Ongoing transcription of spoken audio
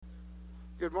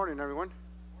Good morning, everyone.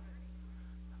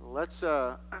 Let's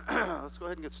go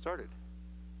ahead and get started.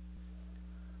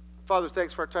 Father,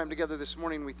 thanks for our time together this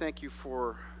morning. We thank you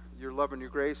for your love and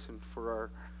your grace, and for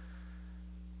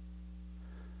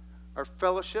our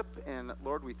fellowship. And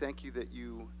Lord, we thank you that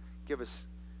you give us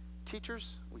teachers.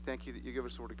 We thank you that you give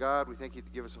us the Word of God. We thank you that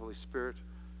you give us the Holy Spirit.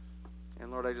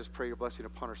 And Lord, I just pray your blessing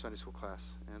upon our Sunday school class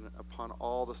and upon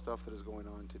all the stuff that is going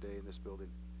on today in this building.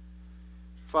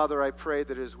 Father, I pray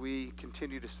that as we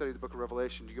continue to study the book of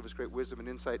Revelation, you give us great wisdom and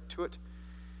insight to it,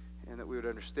 and that we would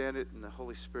understand it, and the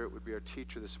Holy Spirit would be our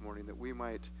teacher this morning, that we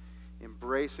might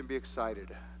embrace and be excited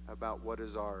about what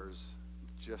is ours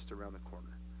just around the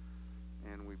corner.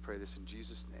 And we pray this in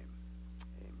Jesus' name.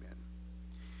 Amen.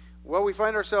 Well, we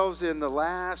find ourselves in the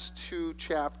last two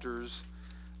chapters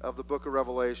of the book of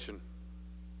Revelation.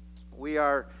 We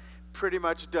are pretty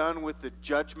much done with the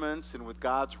judgments and with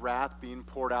God's wrath being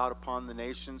poured out upon the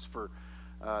nations for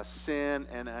sin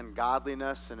and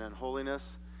ungodliness and unholiness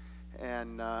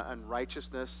and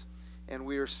unrighteousness. And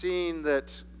we are seeing that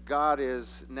God is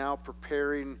now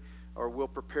preparing, or will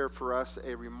prepare for us,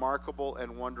 a remarkable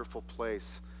and wonderful place,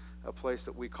 a place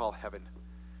that we call heaven.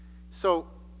 So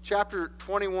chapter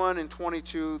 21 and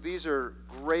 22, these are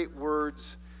great words.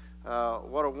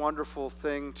 What a wonderful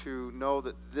thing to know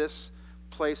that this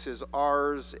place is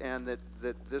ours, and that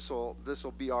this will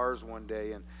be ours one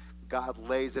day, and God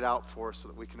lays it out for us so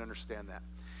that we can understand that.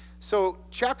 So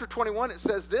chapter 21, it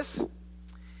says this: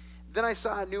 Then I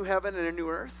saw a new heaven and a new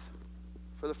earth,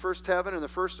 for the first heaven and the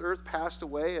first earth passed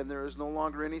away, and there is no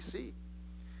longer any sea.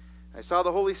 I saw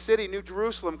the holy city, New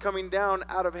Jerusalem, coming down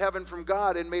out of heaven from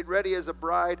God, and made ready as a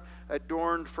bride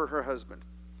adorned for her husband.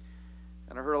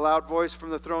 And I heard a loud voice from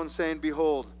the throne saying,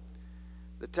 Behold,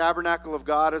 the tabernacle of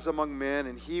God is among men,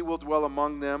 and he will dwell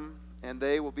among them, and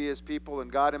they will be his people,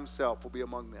 and God himself will be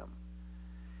among them.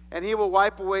 And he will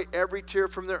wipe away every tear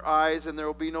from their eyes, and there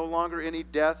will be no longer any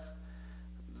death.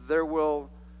 There will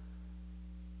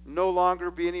no longer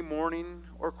be any mourning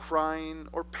or crying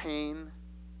or pain.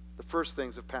 The first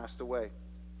things have passed away.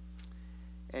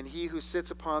 And he who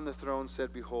sits upon the throne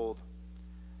said, Behold,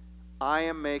 I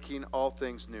am making all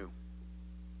things new.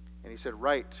 And he said,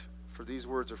 Write, for these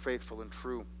words are faithful and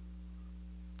true.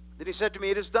 Then he said to me,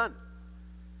 It is done.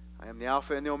 I am the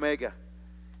Alpha and the Omega,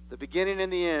 the beginning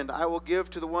and the end. I will give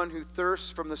to the one who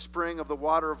thirsts from the spring of the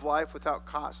water of life without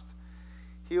cost.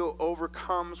 He who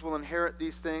overcomes will inherit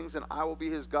these things, and I will be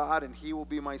his God, and he will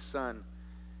be my son.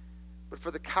 But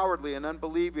for the cowardly and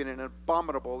unbelieving and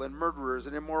abominable and murderers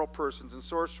and immoral persons and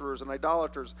sorcerers and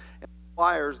idolaters and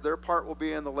liars, their part will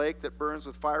be in the lake that burns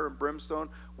with fire and brimstone,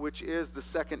 which is the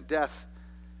second death.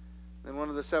 Then one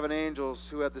of the seven angels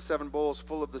who had the seven bowls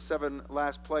full of the seven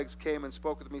last plagues came and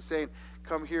spoke with me, saying,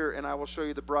 Come here, and I will show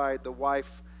you the bride, the wife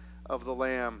of the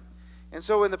Lamb. And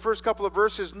so in the first couple of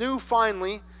verses,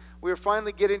 we are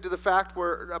finally getting to the fact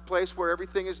where a place where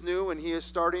everything is new, and he is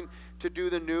starting to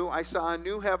do the new. I saw a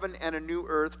new heaven and a new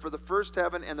earth, for the first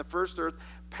heaven and the first earth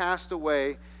passed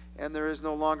away, and there is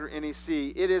no longer any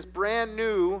sea. It is brand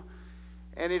new,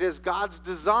 and it is God's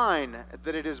design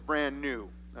that it is brand new.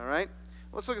 All right?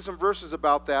 Let's look at some verses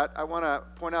about that. I want to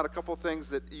point out a couple of things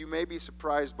that you may be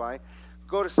surprised by.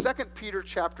 Go to 2 Peter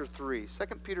chapter 3.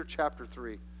 2 Peter chapter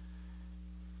 3.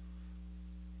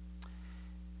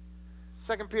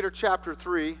 2 Peter chapter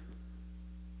 3.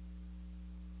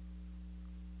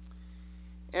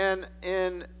 And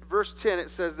in verse 10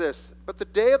 it says this: But the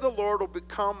day of the Lord will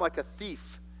become like a thief,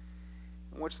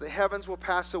 in which the heavens will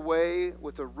pass away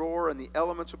with a roar, and the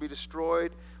elements will be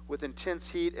destroyed with intense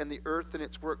heat, and the earth and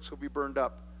its works will be burned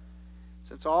up.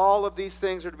 Since all of these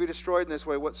things are to be destroyed in this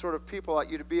way, what sort of people ought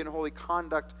you to be in holy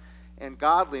conduct and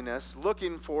godliness,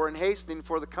 looking for and hastening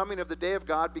for the coming of the day of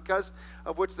God, because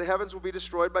of which the heavens will be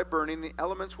destroyed by burning, the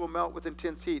elements will melt with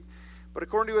intense heat. But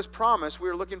according to his promise, we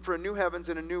are looking for a new heavens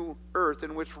and a new earth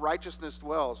in which righteousness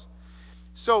dwells.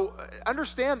 So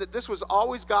understand that this was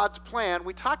always God's plan.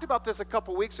 We talked about this a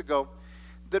couple weeks ago,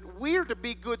 that we are to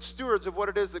be good stewards of what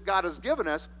it is that God has given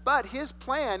us, but his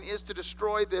plan is to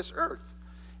destroy this earth.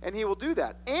 And he will do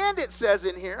that. And it says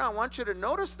in here, I want you to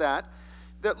notice that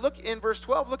look in verse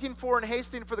 12, looking for and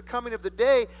hastening for the coming of the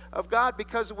day of God,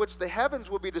 because of which the heavens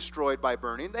will be destroyed by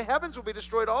burning. The heavens will be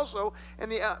destroyed also, and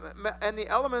the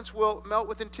elements will melt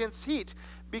with intense heat.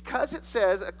 Because it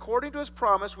says, according to his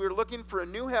promise, we are looking for a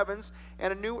new heavens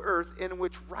and a new earth in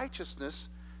which righteousness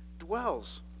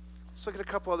dwells. Let's look at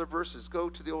a couple other verses. Go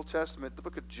to the Old Testament, the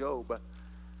book of Job.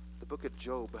 The book of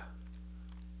Job.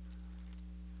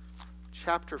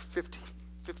 Chapter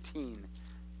 15.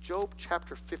 Job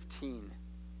chapter 15.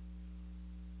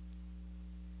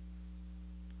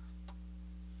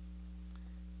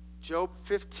 Job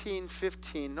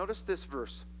 15:15. Notice this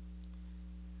verse.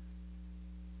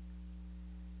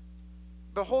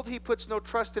 Behold, he puts no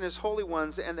trust in his holy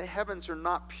ones, and the heavens are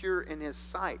not pure in his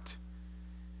sight.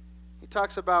 He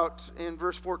talks about in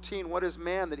verse 14, what is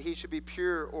man that he should be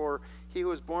pure, or he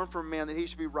who is born from man that he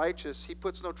should be righteous? He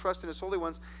puts no trust in his holy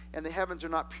ones, and the heavens are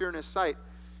not pure in his sight.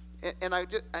 And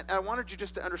I wanted you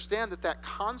just to understand that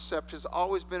concept has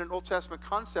always been an Old Testament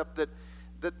concept,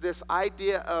 that this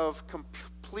idea of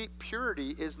complete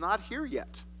purity is not here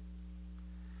yet.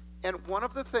 And one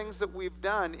of the things that we've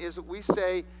done is that we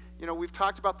say, we've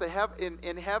talked about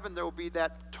in heaven there will be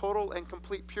that total and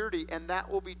complete purity, and that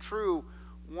will be true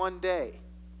one day.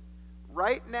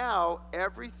 Right now,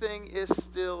 everything is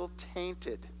still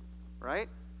tainted, right?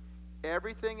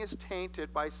 Everything is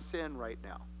tainted by sin right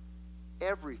now.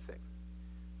 Everything.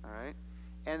 All right?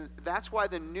 And that's why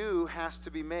the new has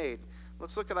to be made.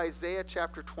 Let's look at Isaiah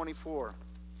chapter 24.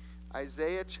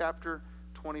 Isaiah chapter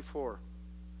 24.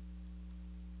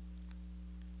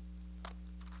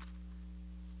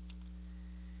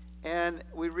 And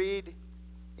we read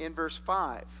in verse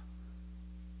 5.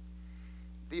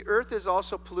 The earth is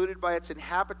also polluted by its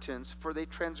inhabitants, for they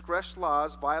transgressed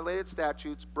laws, violated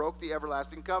statutes, broke the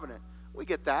everlasting covenant. We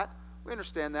get that. We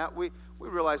understand that. We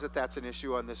realize that that's an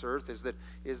issue on this earth, is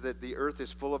that the earth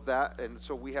is full of that, and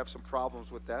so we have some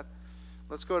problems with that.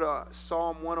 Let's go to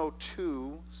Psalm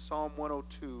 102, Psalm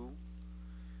 102,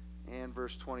 and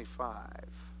verse 25.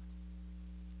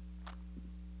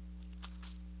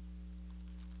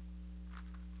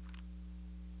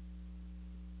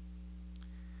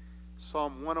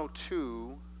 Psalm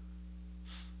 102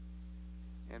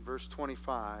 and verse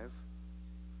 25.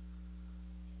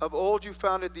 Of old you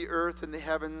founded the earth, and the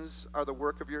heavens are the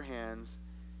work of your hands.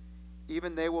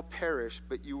 Even they will perish,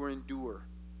 but you will endure.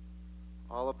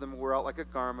 All of them wear out like a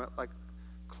garment, like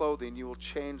clothing. You will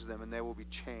change them, and they will be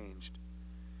changed.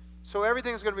 So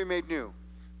everything's going to be made new,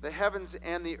 the heavens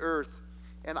and the earth.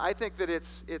 And I think that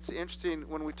it's interesting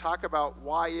when we talk about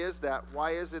why is that?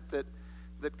 Why is it that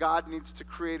God needs to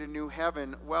create a new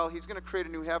heaven? Well, he's going to create a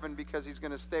new heaven because he's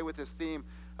going to stay with this theme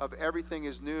of everything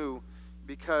is new,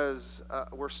 because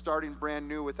we're starting brand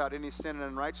new without any sin and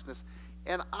unrighteousness.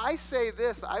 And I say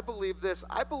this, I believe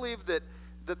that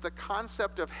the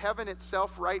concept of heaven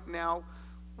itself right now,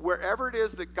 wherever it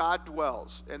is that God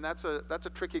dwells, and that's a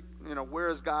tricky, where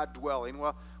is God dwelling?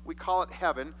 Well, we call it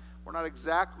heaven. We're not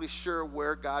exactly sure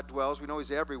where God dwells. We know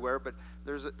he's everywhere, but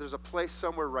there's a place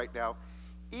somewhere right now.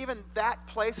 Even that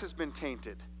place has been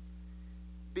tainted,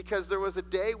 because there was a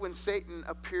day when Satan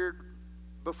appeared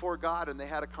before God and they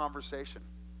had a conversation.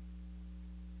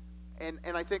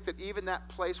 And I think that even that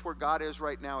place where God is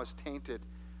right now is tainted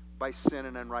by sin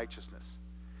and unrighteousness.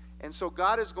 And so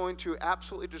God is going to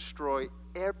absolutely destroy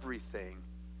everything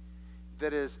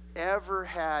that has ever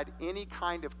had any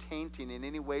kind of tainting in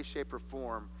any way, shape, or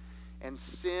form. And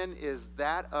sin is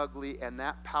that ugly and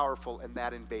that powerful and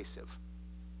that invasive.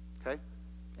 Okay?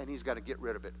 And he's got to get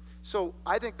rid of it. So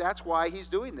I think that's why he's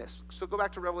doing this. So go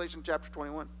back to Revelation chapter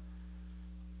 21.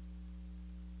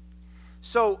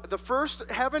 So the first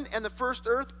heaven and the first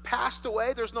earth passed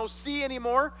away. There's no sea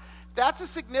anymore. That's a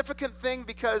significant thing,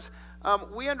 because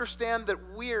we understand that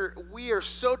we are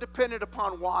so dependent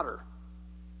upon water.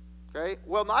 Okay?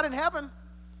 Well, not in heaven.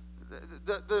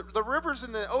 The rivers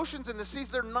and the oceans and the seas,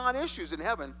 they're non-issues in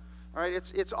heaven. All right?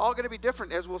 It's all going to be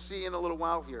different, as we'll see in a little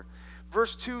while here.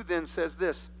 Verse 2 then says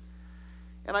this.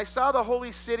 And I saw the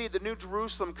holy city, the new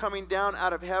Jerusalem, coming down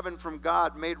out of heaven from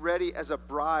God, made ready as a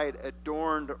bride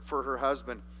adorned for her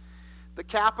husband. The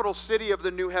capital city of the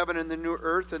new heaven and the new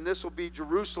earth, and this will be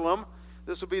Jerusalem.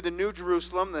 This will be the new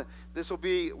Jerusalem. This will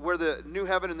be where the new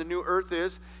heaven and the new earth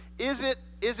is. Is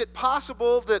it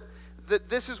possible that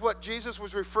this is what Jesus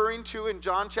was referring to in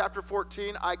John chapter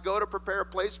 14? I go to prepare a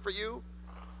place for you,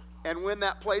 and when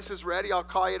that place is ready, I'll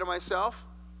call you to myself?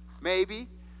 Maybe.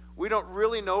 We don't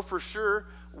really know for sure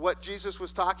what Jesus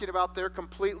was talking about there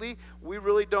completely. We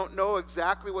really don't know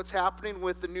exactly what's happening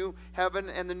with the new heaven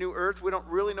and the new earth. We don't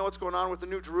really know what's going on with the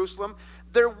new Jerusalem.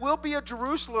 There will be a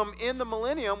Jerusalem in the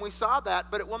millennium. We saw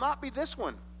that, but it will not be this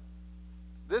one.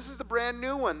 This is the brand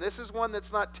new one. This is one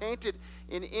that's not tainted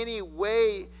in any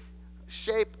way,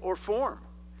 shape, or form.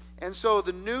 And so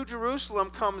the new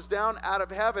Jerusalem comes down out of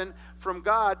heaven from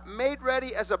God, made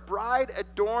ready as a bride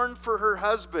adorned for her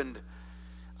husband.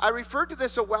 I referred to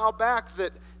this a while back,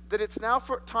 that it's now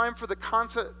time for the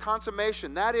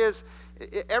consummation. That is,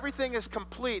 everything is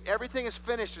complete, everything is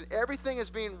finished, and everything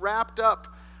is being wrapped up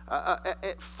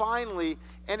finally.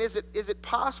 And is it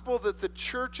possible that the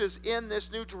church is in this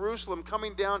New Jerusalem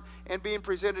coming down and being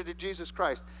presented to Jesus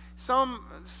Christ? Some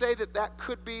say that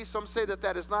could be. Some say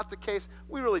that is not the case.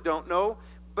 We really don't know.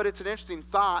 But it's an interesting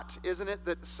thought, isn't it?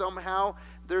 That somehow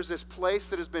there's this place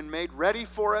that has been made ready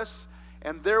for us.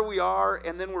 And there we are.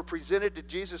 And then we're presented to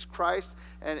Jesus Christ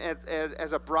and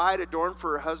as a bride adorned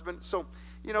for her husband. So,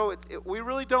 we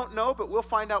really don't know. But we'll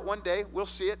find out one day. We'll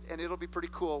see it. And it'll be pretty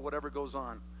cool, whatever goes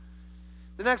on.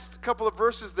 The next couple of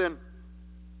verses then.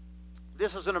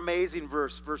 This is an amazing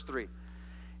verse. Verse 3.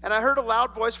 And I heard a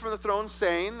loud voice from the throne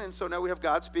saying, and so now we have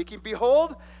God speaking,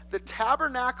 "Behold, the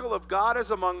tabernacle of God is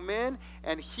among men,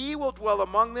 and he will dwell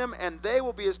among them, and they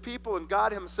will be his people, and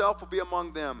God himself will be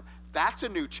among them." That's a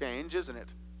new change, isn't it?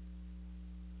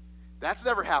 That's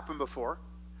never happened before.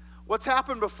 What's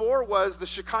happened before was the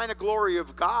Shekinah glory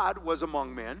of God was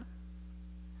among men,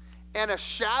 and a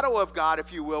shadow of God,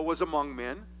 if you will, was among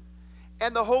men,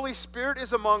 and the Holy Spirit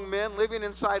is among men living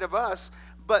inside of us.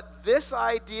 But this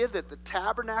idea that the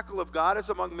tabernacle of God is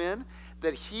among men,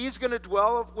 that he's going to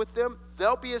dwell with them,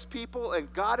 they'll be his people,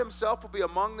 and God himself will be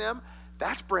among them,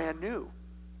 that's brand new.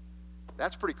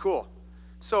 That's pretty cool.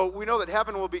 So we know that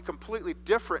heaven will be completely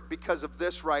different because of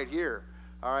this right here.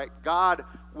 All right, God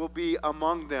will be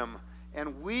among them,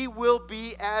 and we will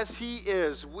be as he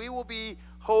is. We will be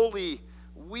holy.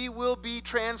 We will be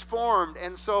transformed.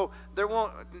 And so there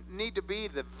won't need to be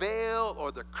the veil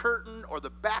or the curtain or the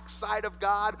backside of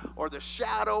God or the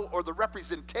shadow or the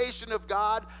representation of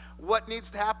God. What needs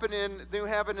to happen in the new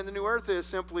heaven and the new earth is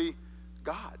simply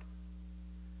God.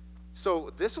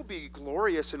 So this will be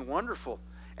glorious and wonderful.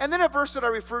 And then a verse that I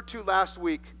referred to last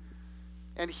week.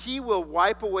 And he will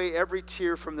wipe away every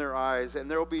tear from their eyes, and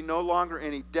there will be no longer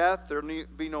any death, there will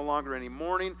be no longer any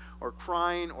mourning or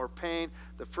crying or pain.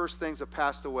 The first things have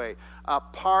passed away. A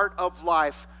part of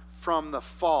life from the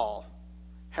fall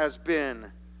has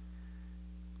been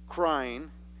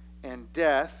crying and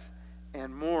death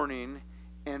and mourning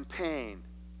and pain.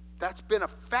 That's been a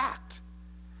fact.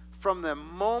 From the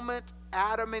moment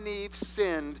Adam and Eve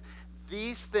sinned,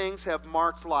 these things have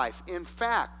marked life. In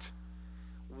fact,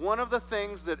 one of the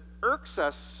things that irks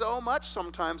us so much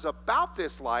sometimes about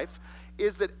this life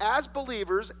is that as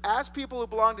believers, as people who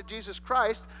belong to Jesus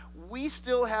Christ, we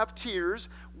still have tears,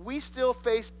 we still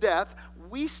face death,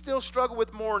 we still struggle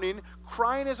with mourning,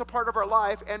 crying is a part of our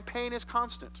life, and pain is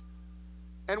constant.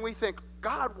 And we think,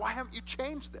 God, why haven't you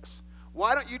changed this?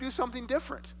 Why don't you do something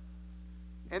different?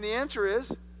 And the answer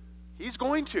is, he's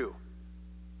going to.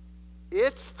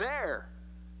 It's there.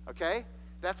 Okay?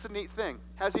 That's the neat thing.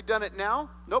 Has he done it now?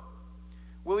 Nope.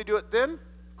 Will he do it then?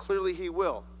 Clearly he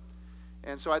will.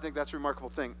 And so I think that's a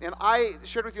remarkable thing. And I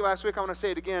shared with you last week, I want to say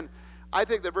it again. I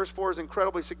think that verse 4 is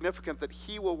incredibly significant, that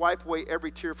he will wipe away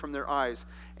every tear from their eyes.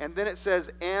 And then it says,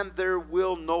 and there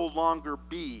will no longer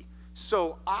be.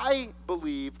 So I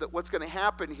believe that what's going to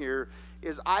happen here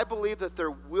is I believe that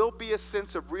there will be a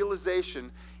sense of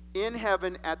realization in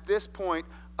heaven at this point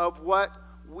of what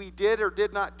we did or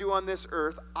did not do on this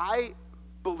earth. I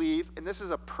believe, and this is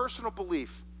a personal belief,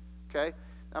 okay?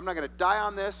 I'm not going to die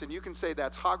on this, and you can say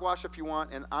that's hogwash if you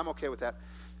want, and I'm okay with that.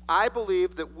 I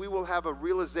believe that we will have a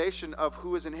realization of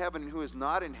who is in heaven and who is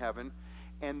not in heaven,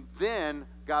 and then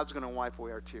God's going to wipe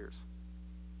away our tears.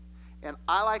 And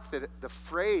I like the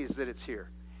phrase that it's here,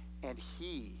 and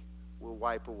he will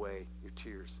wipe away your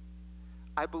tears.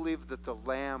 I believe that the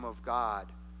Lamb of God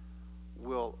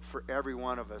will, for every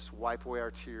one of us, wipe away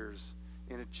our tears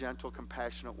in a gentle,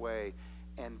 compassionate way,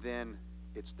 and then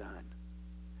it's done.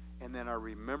 And then our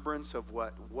remembrance of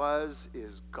what was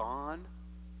is gone.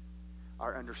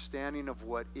 Our understanding of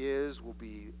what is will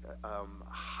be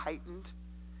heightened.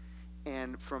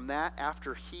 And from that,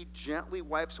 after he gently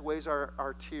wipes away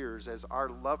our tears as our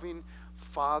loving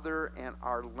Father and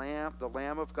our Lamb, the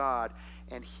Lamb of God,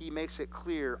 and he makes it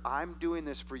clear, I'm doing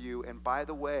this for you. And by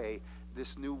the way, this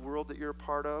new world that you're a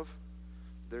part of,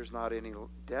 there's not any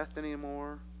death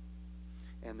anymore,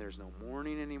 and there's no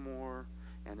mourning anymore,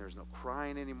 and there's no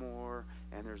crying anymore,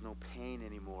 and there's no pain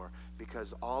anymore,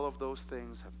 because all of those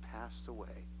things have passed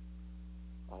away.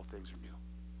 All things are new.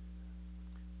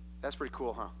 That's pretty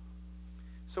cool, huh?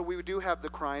 So we do have the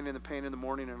crying and the pain in the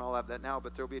morning and all of that now,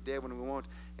 but there will be a day when we won't,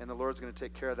 and the Lord's going to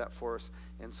take care of that for us.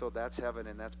 And so that's heaven,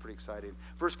 and that's pretty exciting.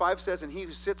 Verse 5 says, and he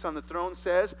who sits on the throne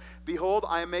says, behold,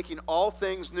 I am making all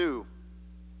things new.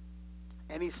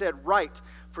 And he said, write,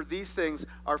 for these things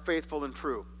are faithful and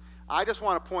true. I just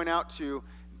want to point out to you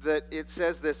that it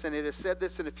says this, and it has said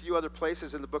this in a few other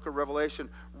places in the book of Revelation.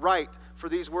 Write, for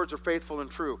these words are faithful and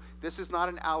true. This is not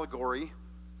an allegory.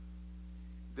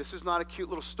 This is not a cute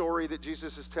little story that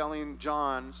Jesus is telling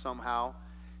John somehow.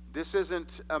 This isn't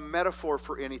a metaphor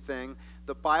for anything.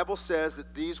 The Bible says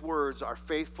that these words are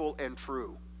faithful and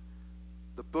true.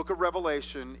 The book of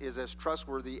Revelation is as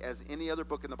trustworthy as any other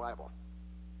book in the Bible.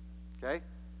 Okay?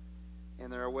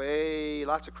 And there are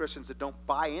lots of Christians that don't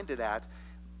buy into that,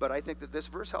 but I think that this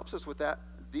verse helps us with that.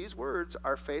 These words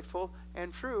are faithful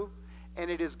and true, and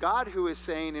it is God who is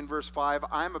saying in verse 5,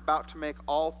 I'm about to make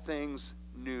all things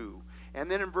new. And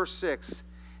then in verse 6,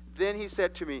 then he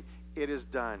said to me, it is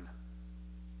done.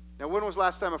 Now, when was the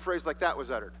last time a phrase like that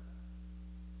was uttered?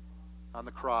 On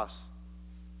the cross.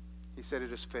 He said,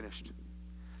 it is finished.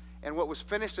 And what was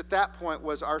finished at that point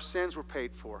was our sins were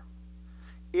paid for.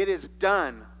 It is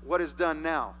done. What is done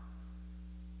now?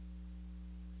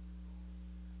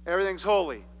 Everything's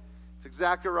holy. It's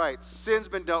exactly right. Sin's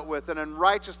been dealt with, and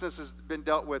unrighteousness has been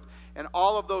dealt with, and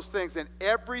all of those things. And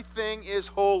everything is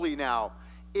holy now.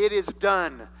 It is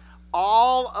done.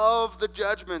 All of the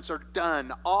judgments are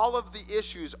done. All of the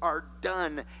issues are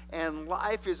done. And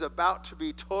life is about to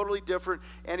be totally different.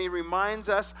 And he reminds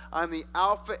us, I'm the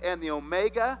Alpha and the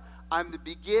Omega. I'm the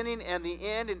beginning and the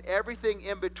end and everything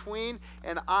in between.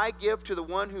 And I give to the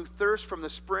one who thirsts from the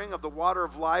spring of the water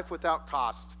of life without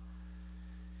cost.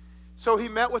 So he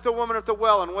met with the woman at the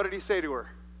well, and what did he say to her?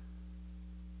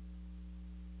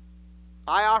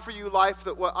 I offer you life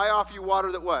that what? I offer you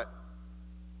water that what?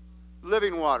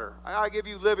 Living water. I give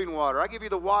you living water. I give you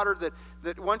the water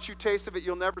that once you taste of it,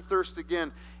 you'll never thirst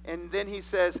again. And then he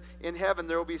says, in heaven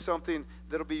there will be something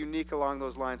that will be unique along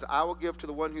those lines. I will give to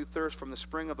the one who thirsts from the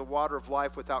spring of the water of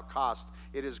life without cost.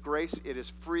 It is grace. It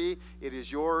is free. It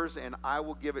is yours. And I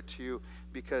will give it to you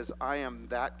because I am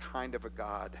that kind of a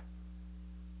God.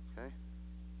 Okay?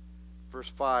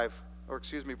 Verse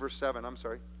 7, I'm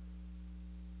sorry.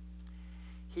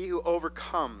 He who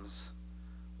overcomes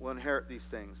will inherit these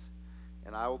things,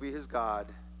 and I will be his God,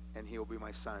 and he will be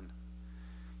my son.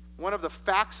 One of the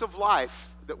facts of life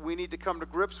that we need to come to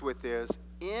grips with is,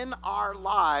 in our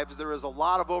lives, there is a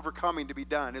lot of overcoming to be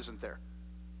done, isn't there?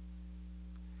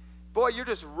 Boy, you're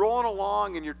just rolling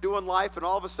along, and you're doing life, and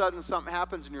all of a sudden something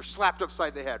happens, and you're slapped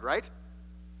upside the head, right?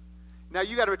 Now,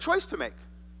 you got a choice to make.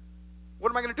 What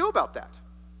am I going to do about that?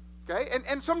 Okay?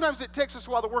 And sometimes it takes us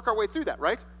a while to work our way through that,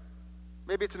 right?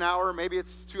 Maybe it's an hour, maybe it's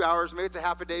 2 hours, maybe it's a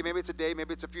half a day, maybe it's a day,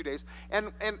 maybe it's a few days.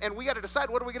 And we got to decide,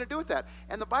 what are we going to do with that?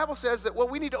 And the Bible says that, well,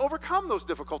 we need to overcome those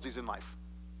difficulties in life.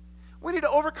 We need to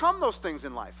overcome those things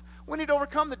in life. We need to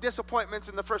overcome the disappointments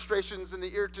and the frustrations and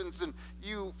the irritants, and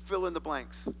you fill in the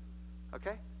blanks.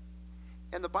 Okay?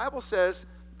 And the Bible says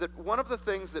that one of the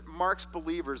things that marks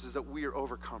believers is that we are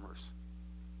overcomers.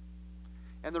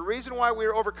 And the reason why we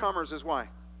are overcomers is why?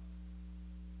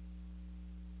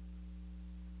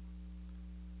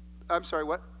 I'm sorry,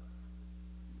 what?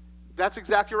 That's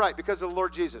exactly right, because of the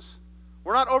Lord Jesus.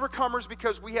 We're not overcomers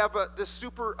because we have this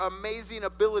super amazing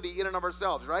ability in and of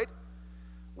ourselves, right?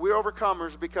 We're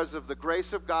overcomers because of the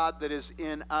grace of God that is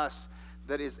in us,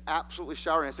 that is absolutely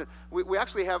showering us. And we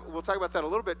actually have, we'll talk about that a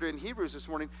little bit during Hebrews this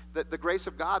morning, that the grace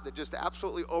of God that just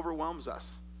absolutely overwhelms us.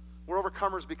 We're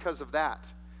overcomers because of that.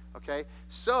 Okay?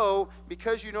 So,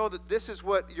 because you know that this is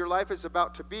what your life is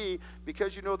about to be,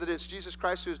 because you know that it's Jesus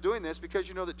Christ who is doing this, because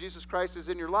you know that Jesus Christ is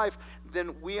in your life,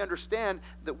 then we understand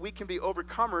that we can be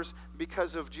overcomers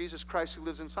because of Jesus Christ who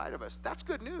lives inside of us. That's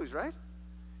good news, right?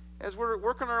 As we're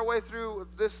working our way through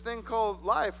this thing called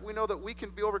life, we know that we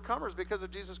can be overcomers because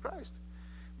of Jesus Christ.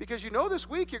 Because you know this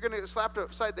week you're going to get slapped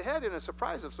upside the head in a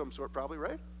surprise of some sort, probably,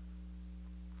 right?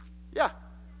 Yeah.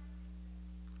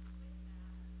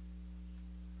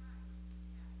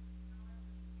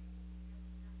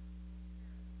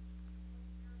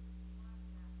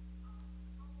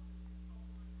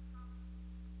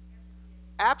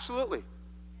 Absolutely.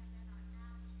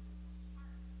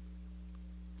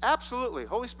 Absolutely.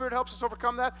 Holy Spirit helps us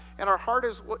overcome that, and our heart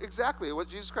is exactly what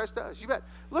Jesus Christ does. You bet.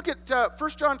 Look at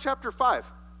 1 John chapter 5.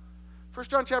 1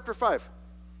 John chapter 5.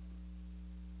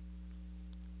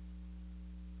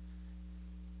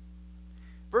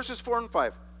 Verses 4 and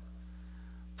 5.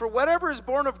 For whatever is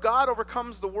born of God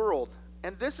overcomes the world,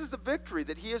 and this is the victory,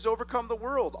 that he has overcome the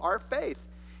world, our faith.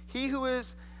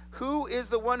 Who is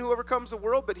the one who overcomes the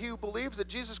world but he who believes that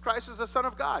Jesus Christ is the Son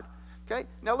of God? Okay?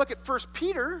 Now look at 1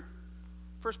 Peter.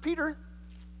 1 Peter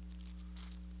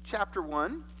chapter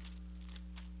 1.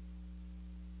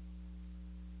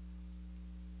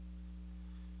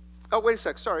 Oh, wait a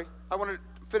sec. Sorry. I want to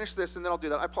finish this and then I'll do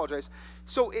that. I apologize.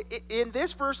 So in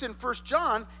this verse in 1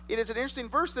 John, it is an interesting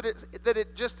verse that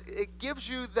it gives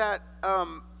you that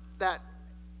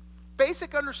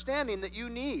basic understanding that you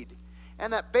need.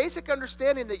 And that basic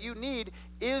understanding that you need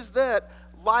is that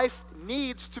life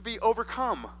needs to be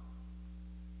overcome.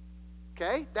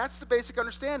 Okay? That's the basic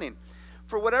understanding.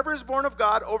 For whatever is born of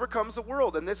God overcomes the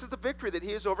world, and this is the victory, that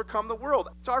he has overcome the world.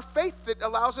 It's our faith that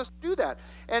allows us to do that.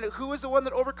 And who is the one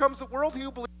that overcomes the world? He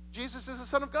who believes Jesus is the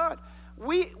Son of God.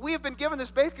 We have been given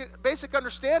this basic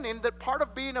understanding that part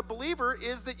of being a believer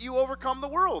is that you overcome the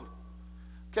world.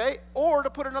 Okay? Or to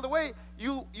put it another way,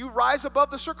 you rise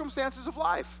above the circumstances of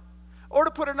life. Or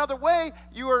to put it another way,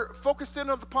 you are focused in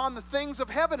upon the things of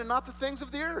heaven and not the things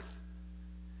of the earth.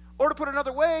 Or to put it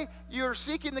another way, you're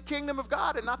seeking the kingdom of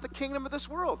God and not the kingdom of this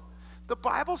world. The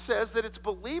Bible says that it's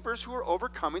believers who are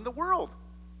overcoming the world.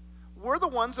 We're the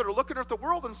ones that are looking at the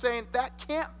world and saying, that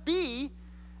can't be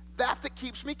that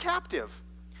keeps me captive.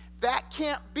 That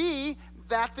can't be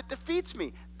that defeats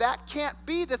me. That can't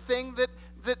be the thing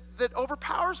that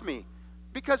overpowers me.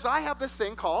 Because I have this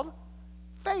thing called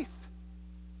faith.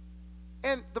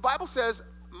 And the Bible says,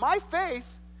 my faith,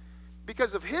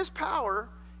 because of his power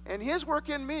and his work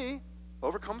in me,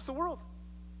 overcomes the world.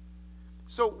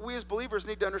 So we as believers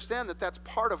need to understand that that's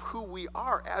part of who we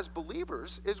are as believers,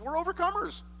 is we're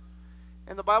overcomers.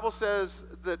 And the Bible says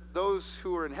that those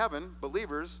who are in heaven,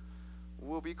 believers,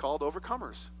 will be called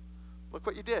overcomers. Look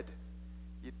what you did.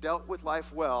 You dealt with life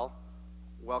well.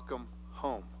 Welcome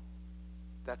home.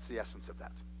 That's the essence of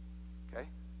that. Okay?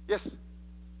 Yes?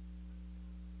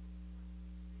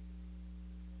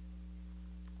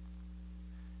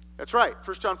 That's right.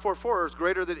 1 John 4:4 is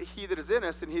greater than he that is in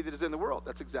us than he that is in the world.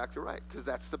 That's exactly right, because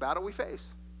that's the battle we face.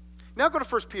 Now go to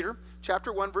 1 Peter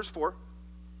chapter 1, verse 4.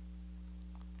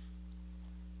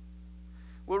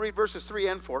 We'll read verses 3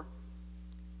 and 4.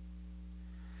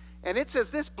 And it says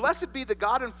this, Blessed be the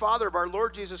God and Father of our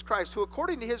Lord Jesus Christ, who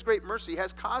according to his great mercy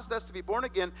has caused us to be born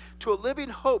again to a living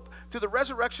hope through the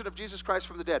resurrection of Jesus Christ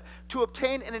from the dead, to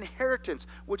obtain an inheritance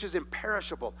which is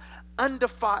imperishable,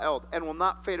 undefiled, and will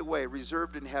not fade away,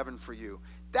 reserved in heaven for you.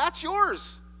 That's yours.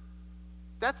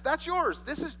 That's yours.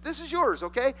 This is yours,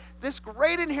 okay? This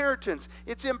great inheritance,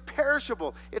 it's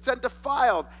imperishable, it's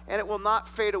undefiled, and it will not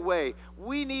fade away.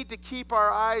 We need to keep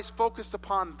our eyes focused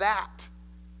upon that.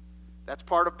 That's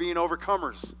part of being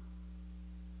overcomers,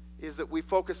 is that we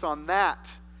focus on that,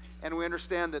 and we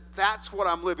understand that that's what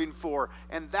I'm living for,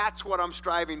 and that's what I'm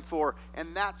striving for,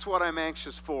 and that's what I'm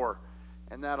anxious for.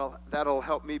 And that'll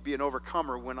help me be an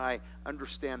overcomer when I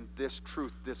understand this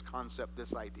truth, this concept,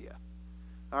 this idea.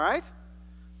 All right?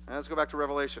 Now let's go back to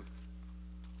Revelation.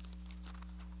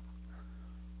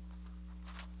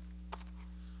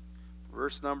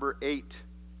 Verse number 8.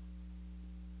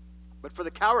 But for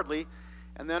the cowardly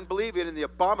and the unbelieving and the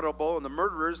abominable and the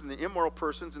murderers and the immoral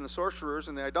persons and the sorcerers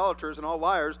and the idolaters and all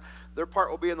liars, their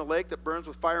part will be in the lake that burns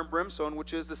with fire and brimstone,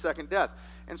 which is the second death.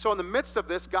 And so in the midst of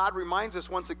this, God reminds us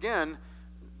once again,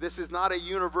 this is not a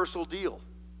universal deal.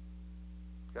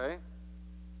 Okay?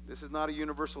 This is not a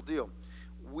universal deal.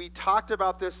 We talked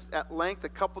about this at length a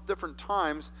couple different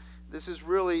times. This is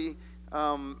really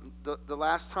the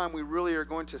last time we really are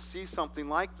going to see something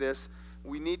like this.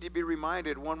 We need to be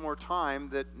reminded one more time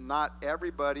that not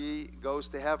everybody goes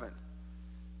to heaven.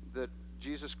 That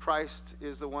Jesus Christ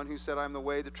is the one who said, I'm the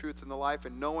way, the truth, and the life,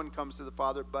 and no one comes to the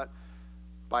Father but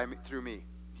through me.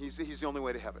 He's the only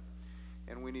way to heaven.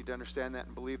 And we need to understand that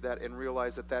and believe that and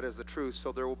realize that that is the truth.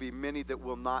 So there will be many that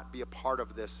will not be a part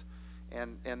of this.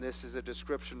 And this is a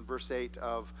description, verse 8,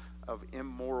 of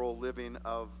immoral living,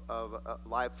 of a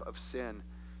life of sin.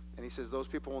 And he says those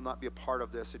people will not be a part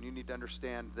of this, and you need to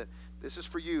understand that this is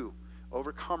for you.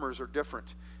 Overcomers are different,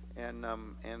 and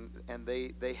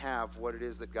they have what it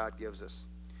is that God gives us.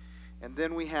 And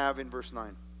then we have in verse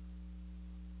 9.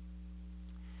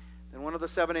 And one of the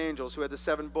 7 angels who had the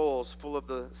 7 bowls full of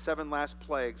the 7 last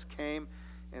plagues came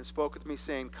and spoke with me,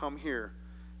 saying, Come here,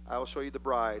 I will show you the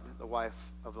bride, the wife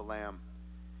of the Lamb.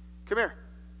 Come here,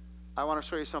 I want to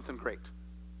show you something great.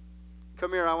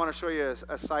 Come here, I want to show you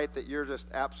a sight that you're just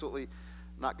absolutely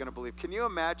not going to believe. Can you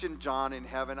imagine John in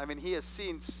heaven? I mean, he has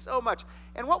seen so much.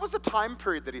 And what was the time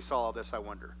period that he saw all this, I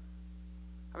wonder?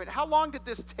 I mean, how long did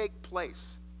this take place?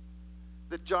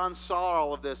 That John saw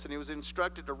all of this and he was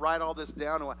instructed to write all this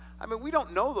down. I mean, we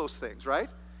don't know those things, right?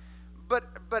 But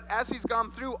as he's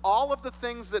gone through all of the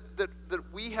things that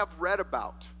we have read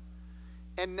about,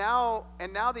 and now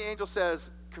the angel says,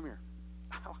 Come here,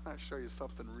 I want to show you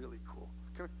something really cool.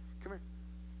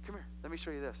 Come here, let me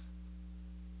show you this.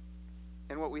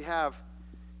 And what we have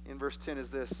in verse 10 is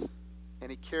this. And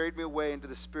he carried me away into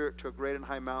the Spirit to a great and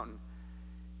high mountain,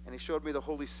 and he showed me the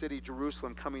holy city,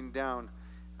 Jerusalem, coming down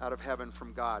out of heaven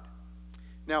from God.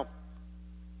 Now,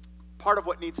 part of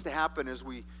what needs to happen as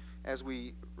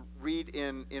we read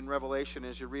in Revelation,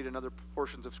 as you read in other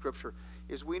portions of Scripture,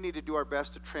 is we need to do our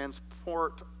best to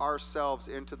transport ourselves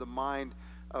into the mind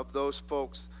of those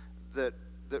folks that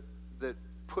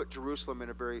put Jerusalem in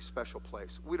a very special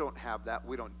place. We don't have that.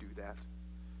 We don't do that.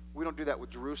 We don't do that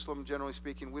with Jerusalem, generally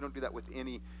speaking. We don't do that with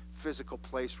any physical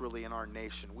place really in our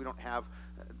nation. We don't have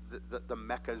the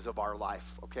meccas of our life,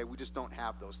 okay? We just don't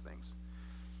have those things.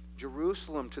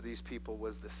 Jerusalem to these people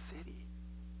was the city.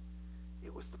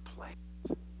 It was the place.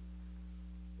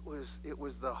 It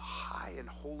was the high and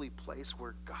holy place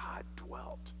where God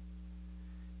dwelt.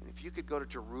 And if you could go to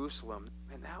Jerusalem,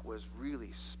 man, that was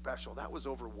really special. That was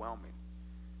overwhelming,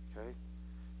 okay?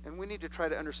 And we need to try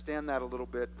to understand that a little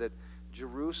bit, that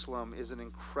Jerusalem is an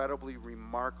incredibly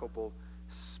remarkable,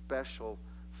 special,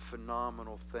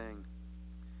 phenomenal thing.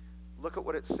 Look at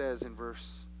what it says in verse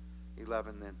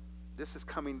 11 then. This is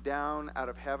coming down out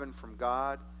of heaven from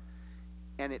God,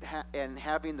 and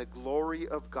having the glory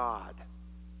of God.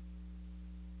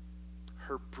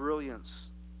 Her brilliance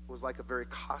was like a very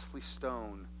costly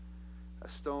stone, a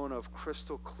stone of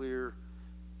crystal clear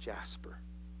jasper.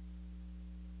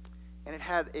 And it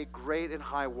had a great and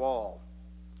high wall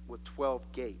with 12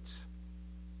 gates.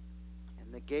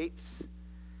 And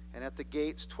at the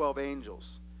gates 12 angels.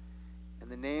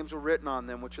 And the names were written on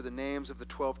them, which are the names of the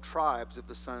 12 tribes of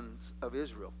the sons of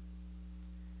Israel.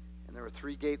 And there were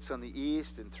 3 gates on the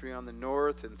east, and 3 on the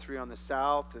north, and 3 on the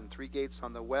south, and 3 gates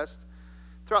on the west.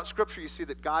 Throughout Scripture, you see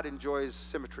that God enjoys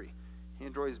symmetry. He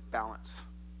enjoys balance.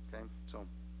 Okay, so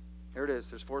here it is.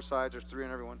 There's 4 sides. There's 3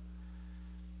 on every one.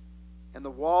 And the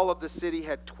wall of the city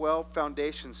had 12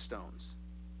 foundation stones.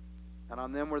 And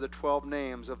on them were the 12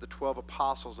 names of the 12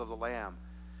 apostles of the Lamb.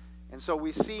 And so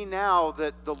we see now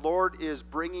that the Lord is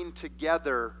bringing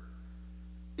together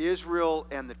Israel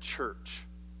and the church.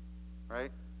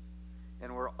 Right?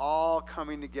 And we're all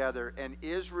coming together. And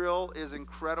Israel is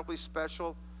incredibly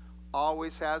special.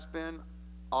 Always has been.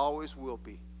 Always will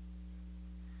be.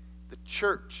 The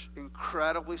church,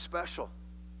 incredibly special.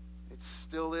 It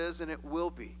still is and it will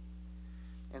be.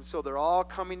 And so they're all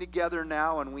coming together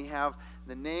now, and we have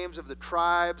the names of the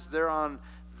tribes. They're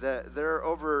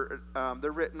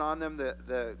written on them,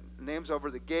 the names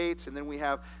over the gates, and then we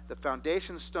have the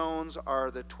foundation stones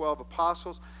are the 12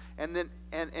 apostles, and then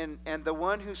and the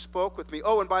one who spoke with me.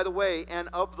 Oh, and by the way, and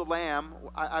of the Lamb,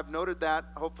 I've noted that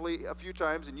hopefully a few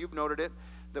times, and you've noted it,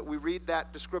 that we read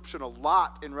that description a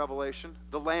lot in Revelation,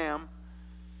 the Lamb.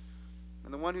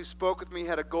 And the one who spoke with me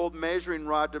had a gold measuring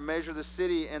rod to measure the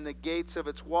city and the gates of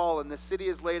its wall. And the city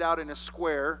is laid out in a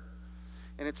square.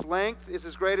 And its length is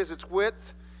as great as its width.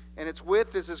 And its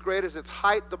width is as great as its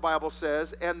height, the Bible says.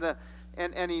 And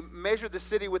he measured the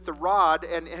city with the rod.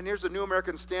 And here's the New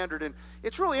American Standard. And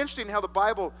it's really interesting how the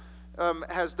Bible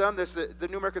has done this. The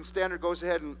New American Standard goes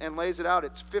ahead and lays it out.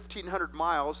 It's 1,500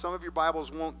 miles. Some of your Bibles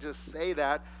won't just say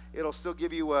that. It'll still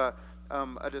give you a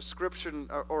description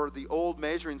or the old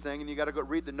measuring thing, and you got to go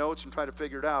read the notes and try to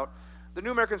figure it out. The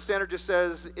New American Standard just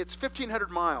says it's 1,500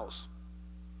 miles.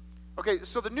 Okay,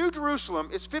 so the New Jerusalem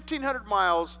is 1,500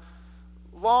 miles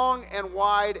long and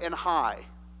wide and high.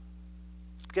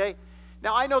 Okay?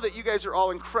 Now, I know that you guys are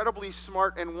all incredibly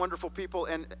smart and wonderful people,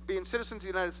 and being citizens of the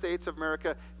United States of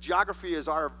America, geography is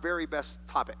our very best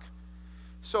topic.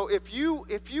 So if you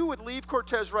would leave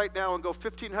Cortez right now and go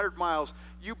 1,500 miles,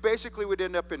 you basically would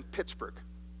end up in Pittsburgh.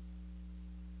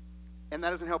 And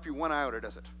that doesn't help you one iota,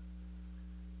 does it?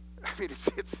 I mean,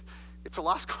 it's a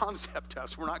lost concept to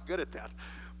us. We're not good at that.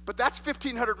 But that's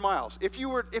 1,500 miles. If you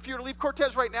were to leave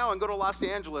Cortez right now and go to Los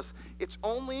Angeles, it's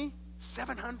only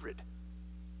 700.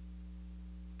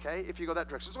 Okay, if you go that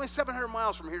direction. It's only 700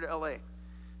 miles from here to LA. All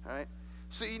right?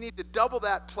 So you need to double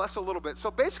that plus a little bit.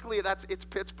 So basically it's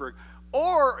Pittsburgh.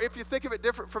 Or if you think of it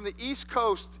different, from the East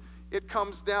Coast, it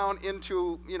comes down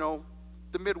into,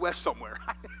 the Midwest somewhere.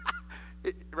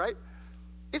 Right?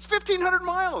 It's 1,500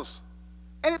 miles.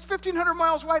 And it's 1,500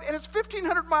 miles wide, and it's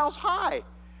 1,500 miles high.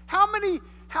 How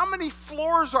many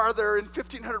floors are there in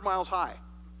 1,500 miles high?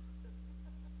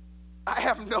 I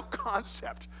have no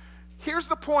concept. Here's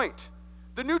the point.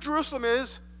 The New Jerusalem is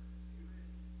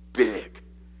big.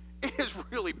 It is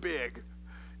really big.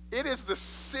 It is the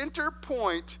center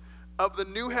point of the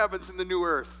new heavens and the new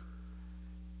earth.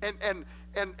 And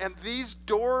these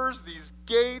doors, these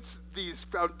gates, these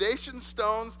foundation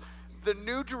stones, the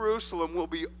New Jerusalem will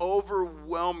be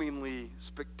overwhelmingly,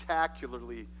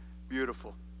 spectacularly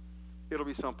beautiful. It'll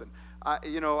be something.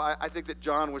 I think that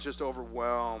John was just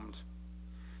overwhelmed.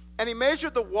 And he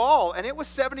measured the wall, and it was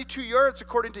 72 yards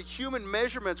according to human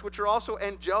measurements, which are also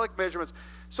angelic measurements.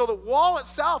 So the wall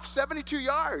itself, 72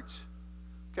 yards.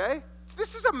 Okay? This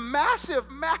is a massive,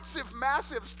 massive,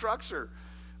 massive structure.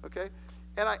 Okay?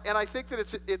 And I think that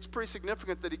it's pretty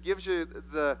significant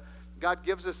that God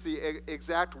gives us the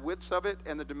exact widths of it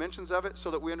and the dimensions of it so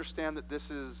that we understand that this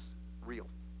is real.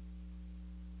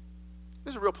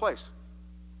 This is a real place.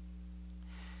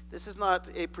 This is not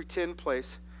a pretend place.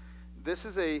 This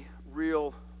is a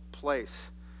real place.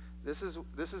 This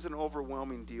is an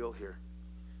overwhelming deal here.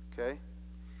 Okay?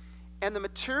 And the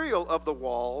material of the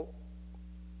wall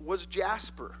was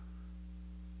jasper.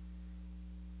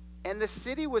 And the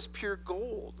city was pure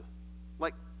gold,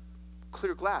 like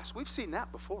clear glass. We've seen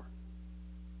that before.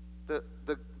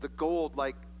 The gold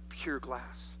like pure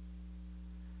glass.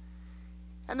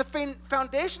 And the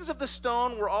foundations of the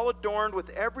stone were all adorned with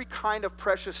every kind of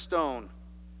precious stone.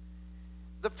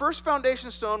 The first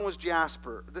foundation stone was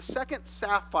jasper, the second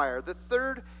sapphire, the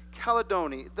third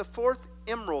chalcedony, the fourth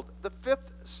emerald, the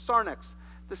fifth sarnix,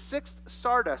 the sixth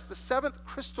sardis, the seventh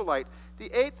chrysolite,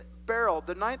 the eighth beryl,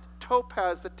 the ninth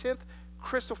topaz, the 10th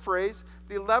chrysoprase,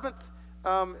 the 11th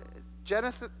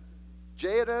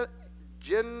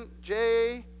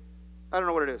I don't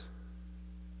know what it is.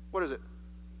 What is it?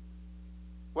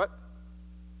 What?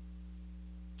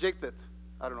 Japheth.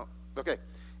 I don't know. Okay.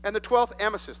 And the 12th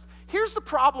amethyst. Here's the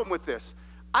problem with this.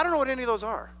 I don't know what any of those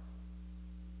are.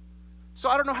 So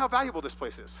I don't know how valuable this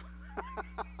place is.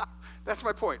 That's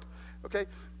my point. Okay?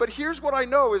 But here's what I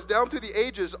know is down through the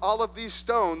ages, all of these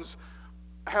stones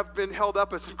have been held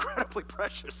up as incredibly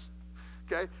precious.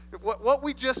 Okay? What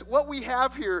we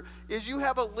have here is you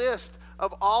have a list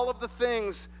of all of the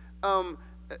things,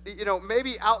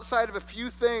 maybe outside of a few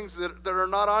things that are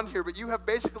not on here, but you have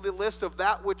basically a list of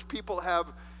that which people have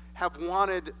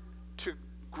wanted to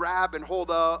grab and hold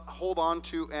on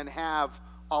to and have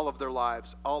all of their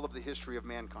lives, all of the history of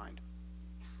mankind.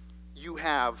 You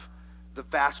have the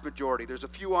vast majority. There's a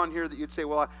few on here that you'd say,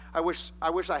 well, I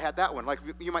wish I had that one. Like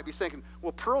you might be thinking,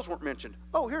 well, pearls weren't mentioned.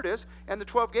 Oh, here it is. And the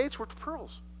 12 gates were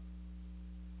pearls.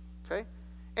 Okay?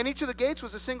 And each of the gates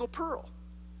was a single pearl.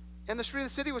 And the street of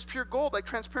the city was pure gold, like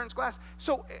transparent glass.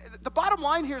 So the bottom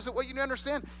line here is that what you need to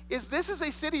understand is this is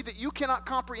a city that you cannot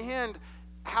comprehend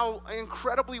how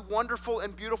incredibly wonderful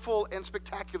and beautiful and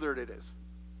spectacular it is.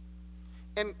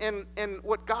 And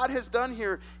what God has done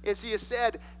here is He has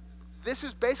said, this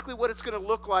is basically what it's going to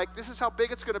look like. This is how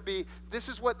big it's going to be. This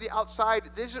is what the outside,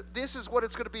 this is what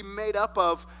it's going to be made up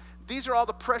of. These are all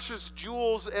the precious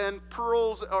jewels and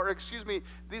pearls,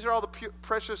 these are all the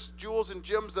precious jewels and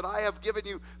gems that I have given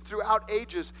you throughout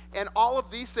ages. And all of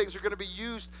these things are going to be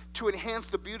used to enhance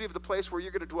the beauty of the place where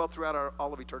you're going to dwell throughout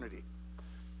all of eternity.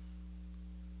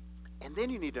 And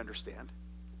then you need to understand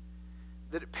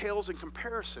that it pales in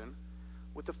comparison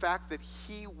with the fact that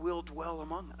He will dwell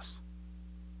among us.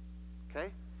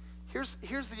 Okay?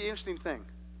 Here's the interesting thing.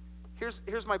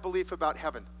 Here's my belief about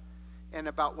heaven and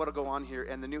about what will go on here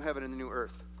and the new heaven and the new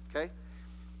earth. Okay?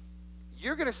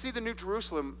 You're going to see the new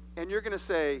Jerusalem and you're going to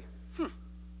say,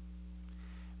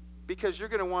 because you're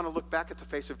going to want to look back at the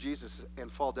face of Jesus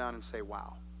and fall down and say,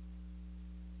 wow.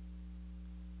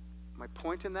 My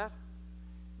point in that?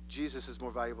 Jesus is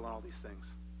more valuable than all these things.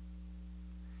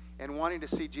 And wanting to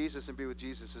see Jesus and be with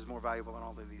Jesus is more valuable than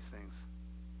all of these things.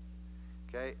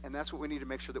 Okay? And that's what we need to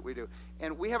make sure that we do.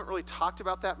 And we haven't really talked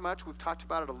about that much. We've talked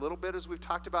about it a little bit as we've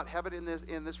talked about heaven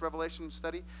in this Revelation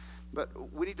study. But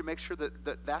we need to make sure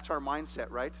that that's our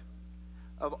mindset, right?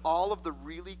 Of all of the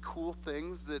really cool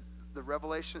things that the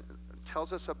Revelation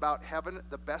tells us about heaven,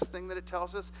 the best thing that it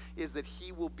tells us is that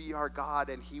He will be our God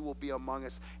and He will be among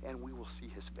us and we will see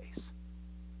His face.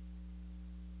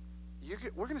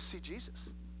 We're going to see Jesus.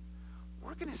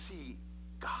 We're going to see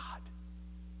God.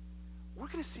 We're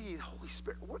going to see the Holy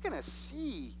Spirit. We're going to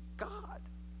see God.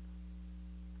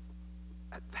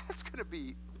 That's going to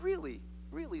be really,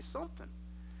 really something.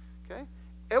 Okay?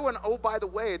 And oh, by the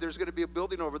way, there's going to be a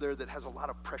building over there that has a lot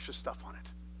of precious stuff on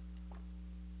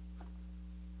it.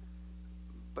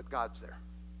 But God's there.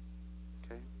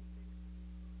 Okay?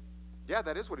 Yeah,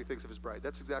 that is what He thinks of His bride.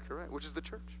 That's exactly right, which is the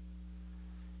church.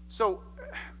 So,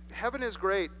 heaven is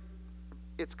great.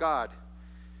 It's God.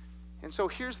 And so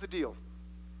here's the deal.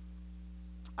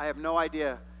 I have no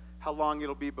idea how long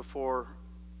it'll be before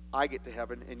I get to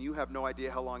heaven, and you have no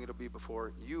idea how long it'll be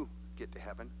before you get to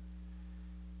heaven.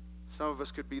 Some of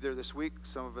us could be there this week,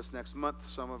 some of us next month,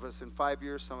 some of us in 5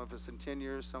 years, some of us in 10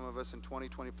 years, some of us in 20,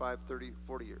 25, 30,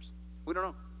 40 years. We don't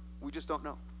know. We just don't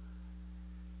know.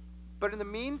 But in the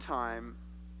meantime,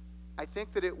 I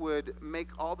think that it would make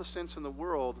all the sense in the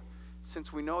world,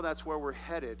 since we know that's where we're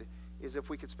headed, is if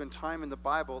we could spend time in the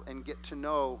Bible and get to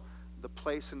know the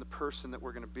place and the person that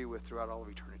we're going to be with throughout all of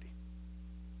eternity.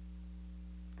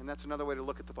 And that's another way to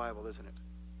look at the Bible, isn't it?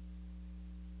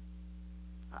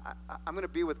 I'm going to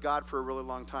be with God for a really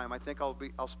long time. I think I'll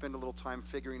spend a little time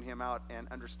figuring Him out and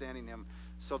understanding Him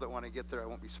so that when I get there I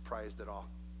won't be surprised at all.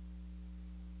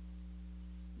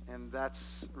 And that's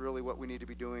really what we need to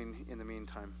be doing in the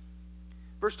meantime.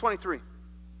 Verse 23.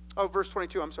 Oh, verse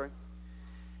 22, I'm sorry.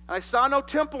 And I saw no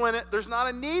temple in it. There's not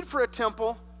a need for a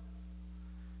temple.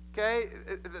 Okay?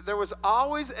 There was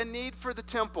always a need for the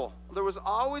temple. There was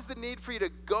always the need for you to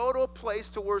go to a place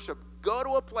to worship. Go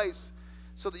to a place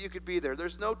so that you could be there.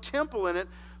 There's no temple in it,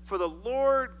 for the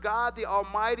Lord God the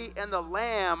Almighty and the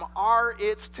Lamb are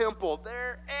its temple.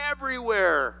 They're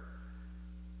everywhere.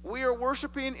 We are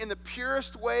worshiping in the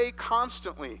purest way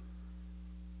constantly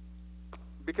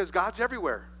because God's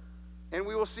everywhere. And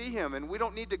we will see Him. And we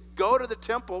don't need to go to the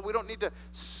temple. We don't need to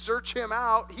search Him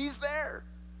out. He's there.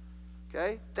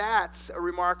 Okay? That's a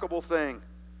remarkable thing.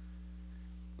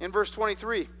 In verse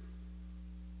 23,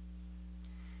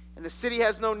 and the city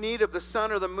has no need of the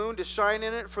sun or the moon to shine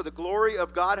in it, for the glory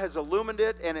of God has illumined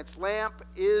it, and its lamp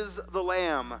is the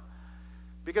Lamb.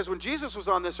 Because when Jesus was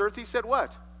on this earth, He said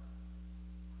what?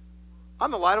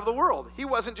 I'm the light of the world. He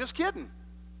wasn't just kidding.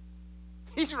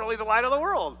 He's really the light of the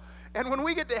world. And when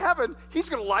we get to heaven, He's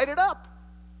going to light it up.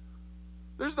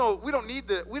 We don't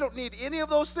need any of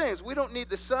those things. We don't need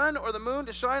the sun or the moon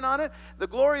to shine on it. The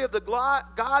glory of the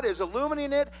God is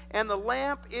illuminating it, and the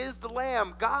lamp is the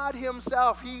Lamb. God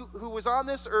Himself, He who was on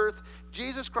this earth,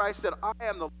 Jesus Christ said, I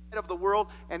am the light of the world,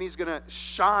 and He's going to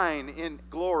shine in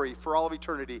glory for all of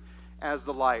eternity as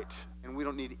the light. And we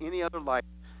don't need any other light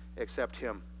except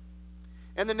Him.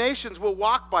 And the nations will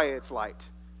walk by its light,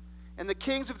 and the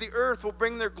kings of the earth will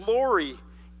bring their glory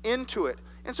into it.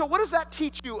 And so what does that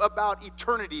teach you about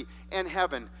eternity and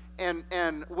heaven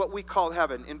and what we call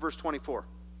heaven in verse 24?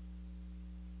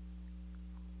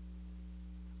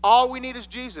 All we need is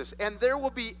Jesus. And there will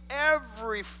be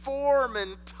every form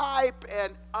and type,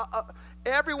 and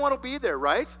everyone will be there,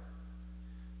 right?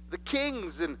 The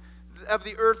kings of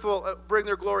the earth will bring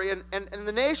their glory, and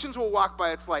the nations will walk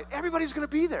by its light. Everybody's going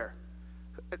to be there.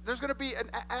 There's going to be an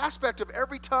aspect of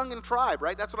every tongue and tribe,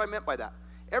 right? That's what I meant by that.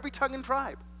 Every tongue and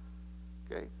tribe.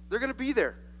 Okay? They're going to be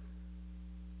there.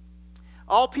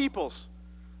 All peoples,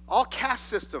 all caste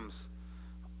systems,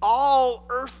 all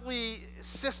earthly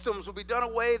systems will be done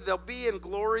away. They'll be in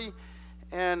glory,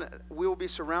 and we will be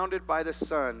surrounded by the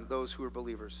Son, those who are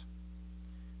believers.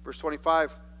 Verse 25.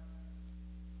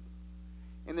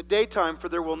 In the daytime, for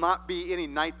there will not be any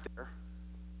night there.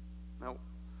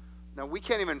 Now we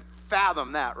can't even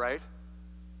fathom that, right?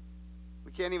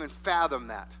 We can't even fathom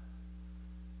that.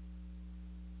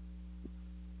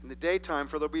 In the daytime,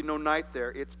 for there will be no night there.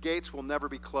 Its gates will never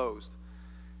be closed.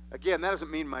 Again, that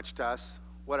doesn't mean much to us.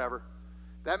 Whatever.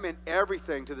 That meant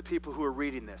everything to the people who are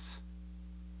reading this.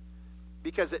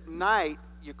 Because at night,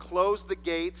 you close the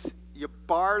gates, you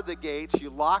bar the gates,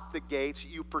 you lock the gates,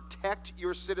 you protect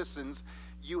your citizens.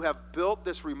 You have built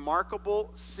this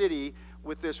remarkable city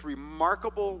with this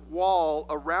remarkable wall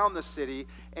around the city,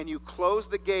 and you close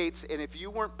the gates, and if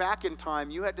you weren't back in time,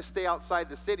 you had to stay outside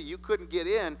the city. You couldn't get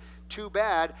in. Too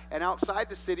bad. And outside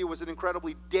the city was an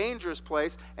incredibly dangerous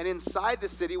place, and inside the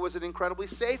city was an incredibly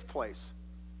safe place.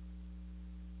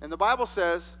 And the Bible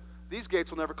says these gates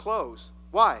will never close.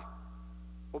 Why?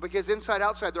 Well, because inside,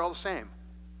 outside, they're all the same.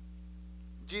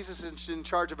 Jesus is in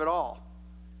charge of it all.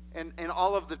 And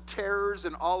all of the terrors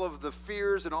and all of the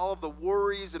fears and all of the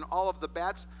worries and all of the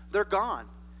bats, they're gone.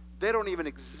 They don't even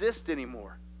exist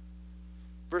anymore.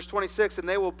 Verse 26, and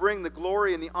they will bring the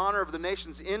glory and the honor of the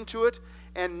nations into it,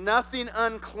 and nothing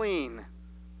unclean,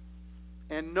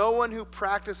 and no one who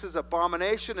practices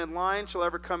abomination and lying shall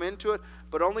ever come into it,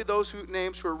 but only those whose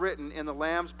names were written in the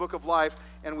Lamb's book of life.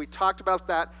 And we talked about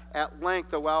that at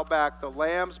length a while back, the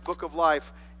Lamb's book of life,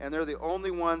 and they're the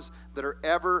only ones that are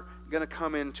ever going to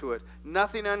come into it.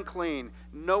 Nothing unclean.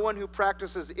 No one who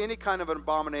practices any kind of an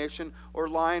abomination or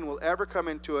lying will ever come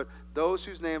into it. Those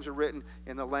whose names are written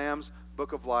in the Lamb's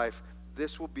book of life.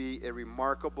 This will be a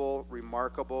remarkable,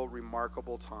 remarkable,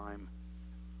 remarkable time.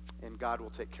 And God will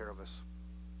take care of us.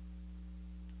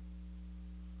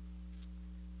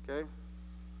 Okay?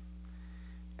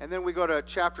 And then we go to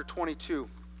chapter 22.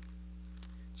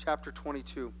 Chapter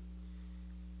 22.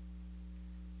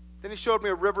 Then he showed me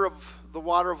a river of the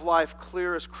water of life,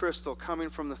 clear as crystal,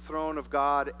 coming from the throne of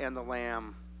God and the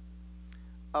Lamb.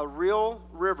 A real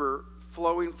river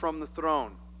flowing from the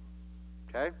throne.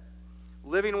 Okay?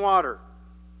 Living water.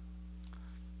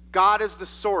 God is the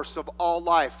source of all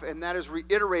life, and that is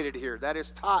reiterated here. That is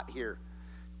taught here.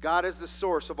 God is the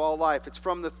source of all life. It's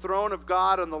from the throne of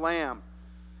God and the Lamb.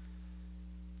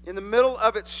 In the middle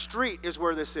of its street is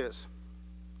where this is.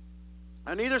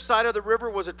 On either side of the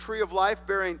river was a tree of life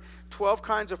bearing 12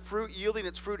 kinds of fruit, yielding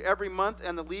its fruit every month,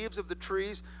 and the leaves of the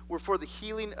trees were for the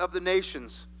healing of the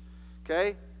nations.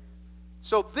 Okay?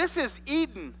 So this is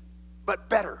Eden, but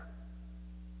better.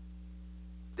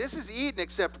 This is Eden,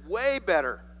 except way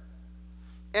better.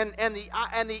 And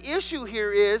the issue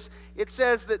here is, it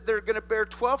says that they're going to bear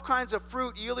 12 kinds of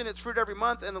fruit, yielding its fruit every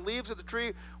month, and the leaves of the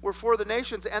tree were for the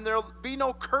nations, and there will be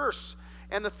no curse.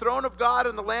 And the throne of God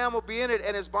and the Lamb will be in it,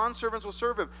 and his bondservants will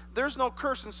serve him. There's no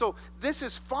curse. And so this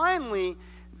is finally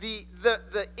the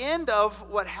end of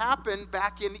what happened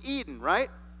back in Eden, right?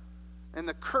 And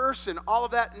the curse and all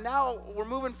of that. Now we're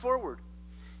moving forward.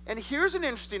 And here's an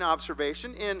interesting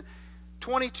observation in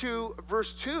 22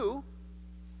 verse 2.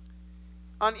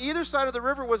 On either side of the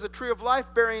river was the tree of life,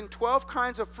 bearing 12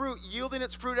 kinds of fruit, yielding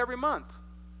its fruit every month.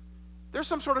 There's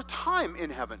some sort of time in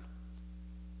heaven.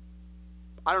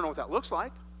 I don't know what that looks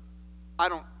like. I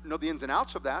don't know the ins and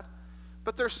outs of that.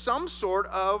 But there's some sort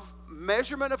of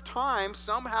measurement of time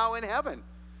somehow in heaven,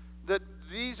 that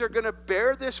these are going to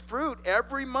bear this fruit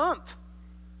every month.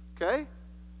 Okay?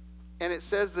 And it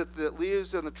says that the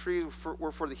leaves on the tree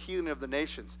were for the healing of the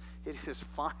nations. It is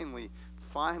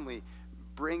finally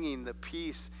bringing the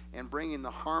peace and bringing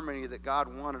the harmony that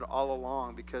God wanted all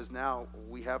along, because now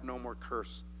we have no more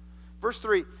curse. Verse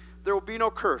 3, there will be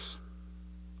no curse.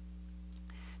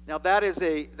 Now that is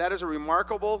a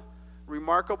remarkable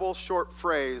short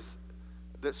phrase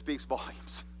that speaks volumes.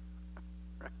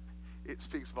 Right? It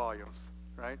speaks volumes,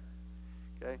 right?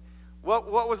 Okay.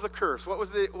 What was the curse? What was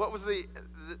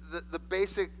the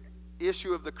basic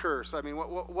issue of the curse? I mean,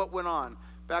 what went on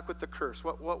back with the curse?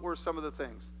 What were some of the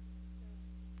things?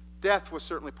 Death was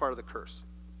certainly part of the curse.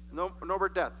 No more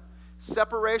death.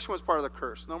 Separation was part of the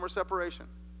curse. No more separation.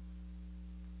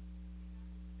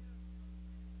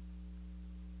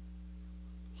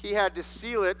 He had to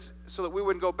seal it so that we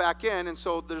wouldn't go back in, and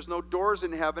so there's no doors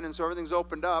in heaven, and so everything's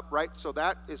opened up, right? So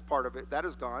that is part of it. That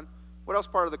is gone. What else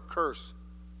part of the curse?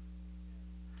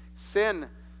 Sin,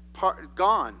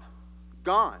 gone.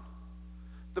 Gone.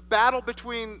 The battle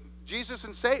between Jesus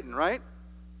and Satan, right?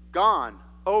 Gone.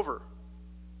 Over.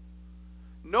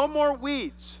 No more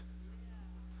weeds.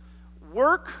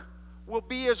 Work will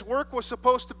be as work was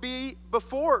supposed to be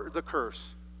before the curse.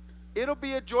 It'll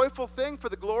be a joyful thing for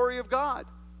the glory of God.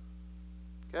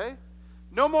 Okay?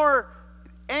 No more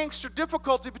angst or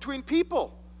difficulty between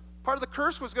people. Part of the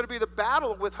curse was going to be the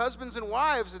battle with husbands and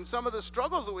wives and some of the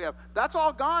struggles that we have. That's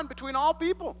all gone between all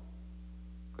people.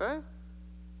 Okay?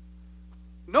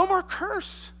 No more curse.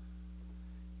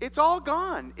 It's all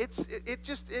gone.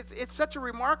 It's such a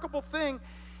remarkable thing.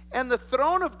 And the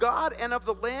throne of God and of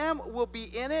the Lamb will be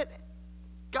in it.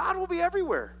 God will be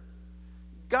everywhere.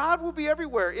 God will be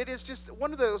everywhere. It is just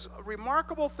one of those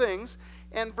remarkable things.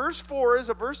 And verse 4 is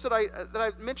a verse that I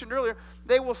mentioned earlier.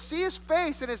 They will see his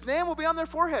face, and his name will be on their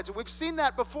foreheads. And we've seen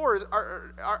that before.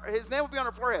 His name will be on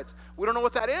our foreheads. We don't know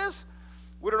what that is.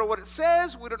 We don't know what it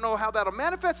says. We don't know how that'll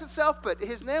manifest itself. But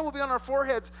his name will be on our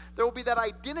foreheads. There will be that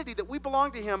identity that we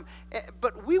belong to him.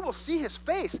 But we will see his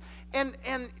face. And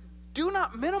do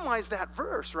not minimize that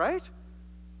verse, right?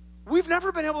 We've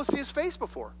never been able to see his face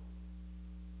before.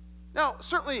 Now,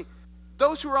 certainly,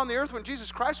 those who were on the earth when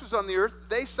Jesus Christ was on the earth,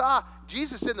 they saw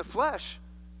Jesus in the flesh.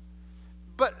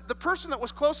 But the person that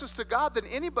was closest to God than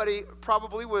anybody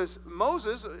probably was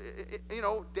Moses,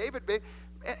 David.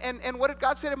 And what did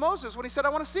God say to Moses when he said, I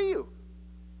want to see you?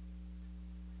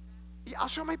 Yeah, I'll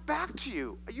show my back to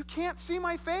you. You can't see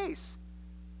my face.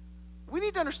 We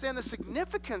need to understand the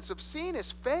significance of seeing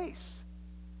his face,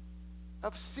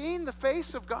 of seeing the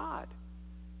face of God.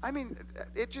 I mean,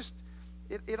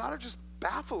 it ought to just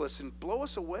baffle us and blow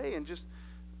us away, and just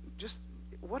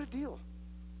what a deal.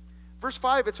 Verse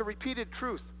 5, it's a repeated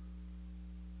truth.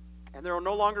 And there will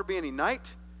no longer be any night,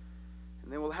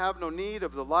 and they will have no need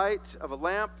of the light of a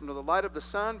lamp, nor the light of the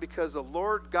sun, because the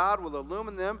Lord God will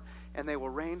illumine them, and they will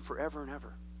reign forever and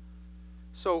ever.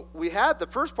 So we had the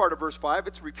first part of verse 5.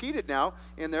 It's repeated now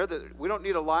in there that we don't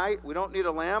need a light, we don't need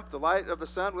a lamp, the light of the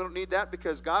sun, we don't need that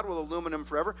because God will illumine them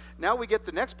forever. Now we get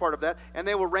the next part of that, and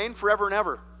they will reign forever and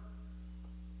ever.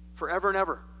 Forever and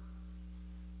ever.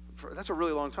 That's a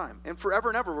really long time. And forever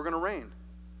and ever we're going to reign.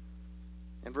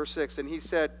 In verse 6, and he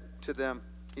said to John,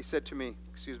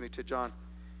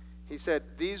 he said,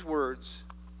 these words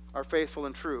are faithful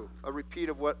and true. A repeat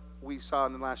of what we saw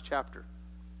in the last chapter.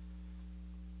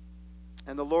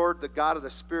 And the Lord, the God of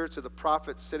the spirits of the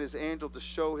prophets, sent his angel to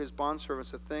show his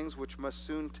bondservants the things which must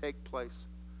soon take place.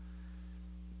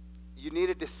 You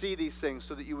needed to see these things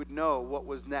so that you would know what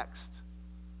was next.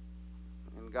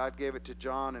 And God gave it to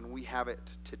John, and we have it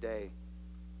today.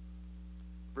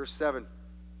 Verse 7.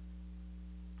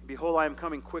 Behold, I am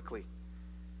coming quickly.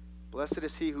 Blessed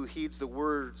is he who heeds the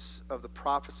words of the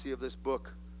prophecy of this book.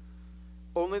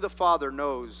 Only the Father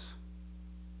knows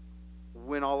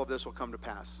when all of this will come to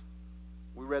pass.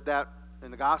 We read that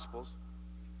in the Gospels.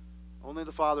 Only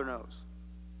the Father knows.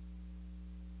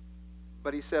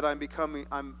 but he said, I'm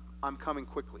coming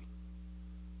quickly.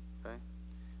 Okay?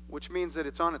 Which means that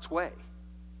it's on its way.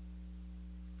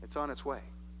 It's on its way.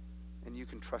 And you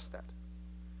can trust that.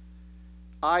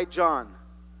 I, John,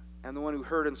 am the one who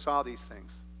heard and saw these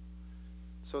things.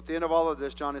 So at the end of all of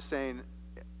this, John is saying,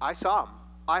 I saw them.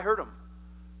 I heard them.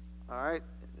 All right?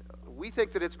 We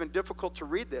think that it's been difficult to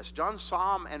read this. John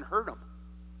saw them and heard them.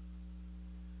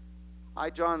 I,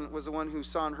 John, was the one who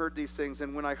saw and heard these things,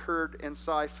 and when I heard and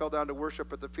saw, I fell down to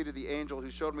worship at the feet of the angel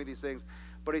who showed me these things.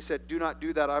 But he said, do not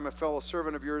do that. I'm a fellow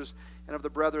servant of yours and of the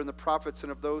brethren, the prophets,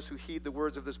 and of those who heed the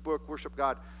words of this book. Worship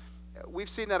God. We've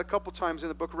seen that a couple times in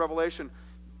the book of Revelation,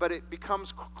 but it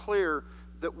becomes clear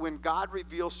that when God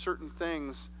reveals certain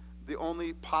things, the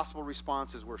only possible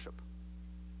response is worship.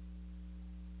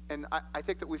 And I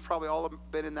think that we've probably all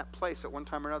been in that place at one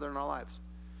time or another in our lives.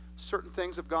 Certain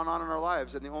things have gone on in our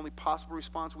lives, and the only possible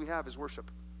response we have is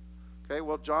worship. Okay,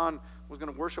 well, John was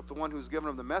going to worship the one who's given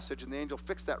him the message, and the angel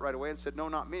fixed that right away and said, no,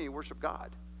 not me, worship God.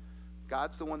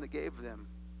 God's the one that gave them.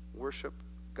 Worship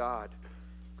God.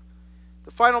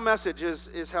 The final message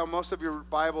is how most of your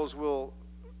Bibles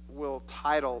will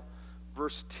title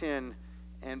verse 10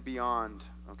 and beyond.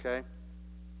 Okay?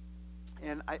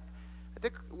 And I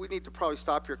think we need to probably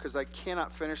stop here because I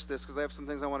cannot finish this because I have some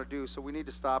things I want to do, so we need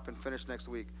to stop and finish next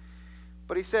week.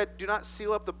 But he said, do not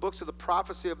seal up the books of the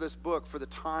prophecy of this book, for the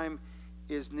time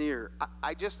is near.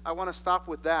 I want to stop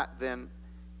with that then,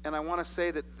 and I want to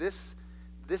say that this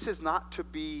is not to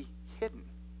be hidden.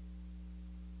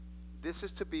 This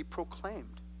is to be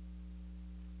proclaimed.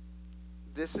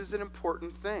 This is an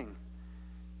important thing.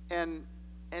 And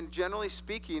generally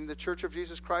speaking, the Church of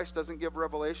Jesus Christ doesn't give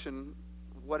Revelation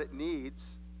what it needs.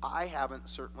 I haven't,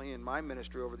 certainly in my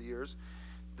ministry over the years,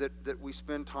 that we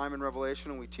spend time in Revelation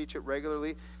and we teach it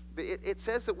regularly. But it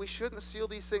says that we shouldn't seal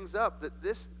these things up, that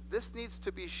this needs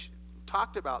to be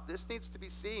talked about. This needs to be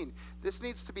seen. This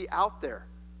needs to be out there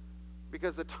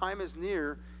because the time is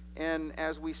near, and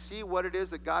as we see what it is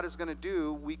that God is going to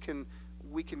do, we can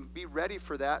be ready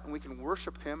for that, and we can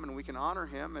worship Him, and we can honor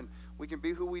Him, and we can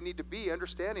be who we need to be,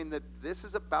 understanding that this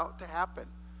is about to happen.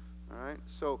 All right?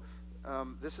 So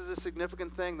this is a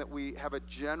significant thing that we have a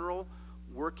general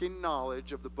working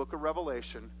knowledge of the book of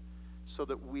Revelation so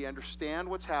that we understand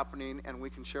what's happening and we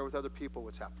can share with other people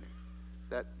what's happening.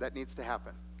 That needs to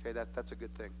happen. Okay, that's a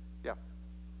good thing. Yeah.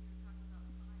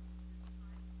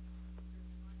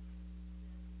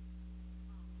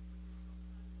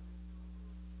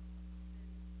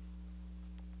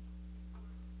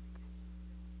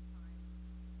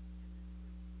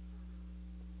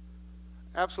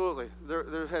 Absolutely.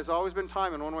 There has always been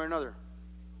time in one way or another.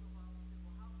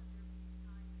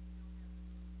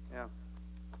 Yeah.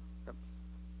 Yep.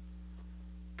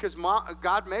 Because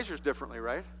God measures differently,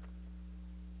 right?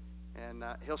 And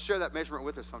He'll share that measurement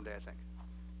with us someday, I think.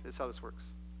 This is how this works.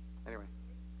 Anyway.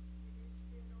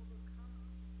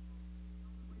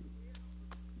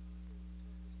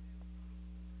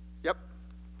 Yep.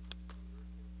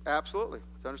 Absolutely.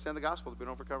 To understand the gospel, to be an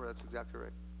overcomer. That's exactly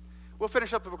right. We'll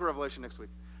finish up the book of Revelation next week.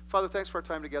 Father, thanks for our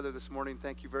time together this morning.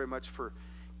 Thank you very much for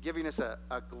giving us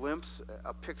a glimpse,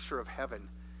 a picture of heaven.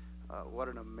 What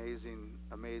an amazing,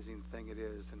 amazing thing it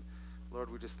is. And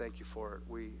Lord, we just thank you for it.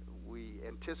 We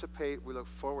anticipate, we look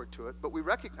forward to it, but we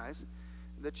recognize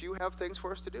that you have things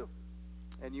for us to do.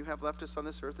 And you have left us on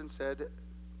this earth and said,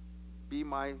 be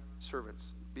my servants,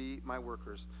 be my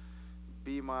workers,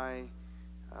 be my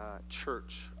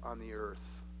church on the earth.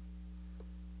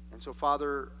 And so,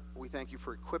 Father, we thank you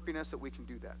for equipping us that we can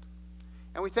do that.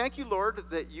 And we thank you, Lord,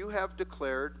 that you have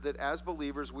declared that as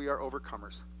believers we are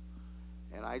overcomers.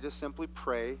 And I just simply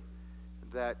pray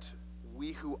that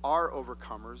we who are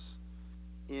overcomers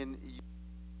in your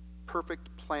perfect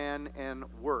plan and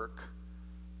work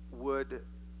would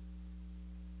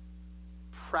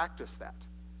practice that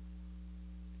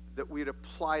we'd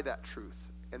apply that truth,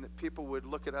 and that people would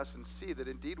look at us and see that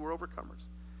indeed we're overcomers.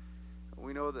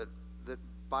 We know that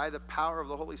by the power of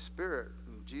the Holy Spirit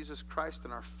and Jesus Christ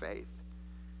and our faith,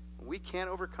 we can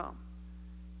overcome.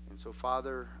 And so,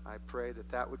 Father, I pray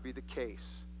that would be the case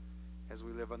as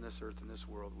we live on this earth in this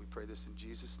world. We pray this in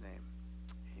Jesus' name.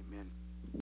 Amen.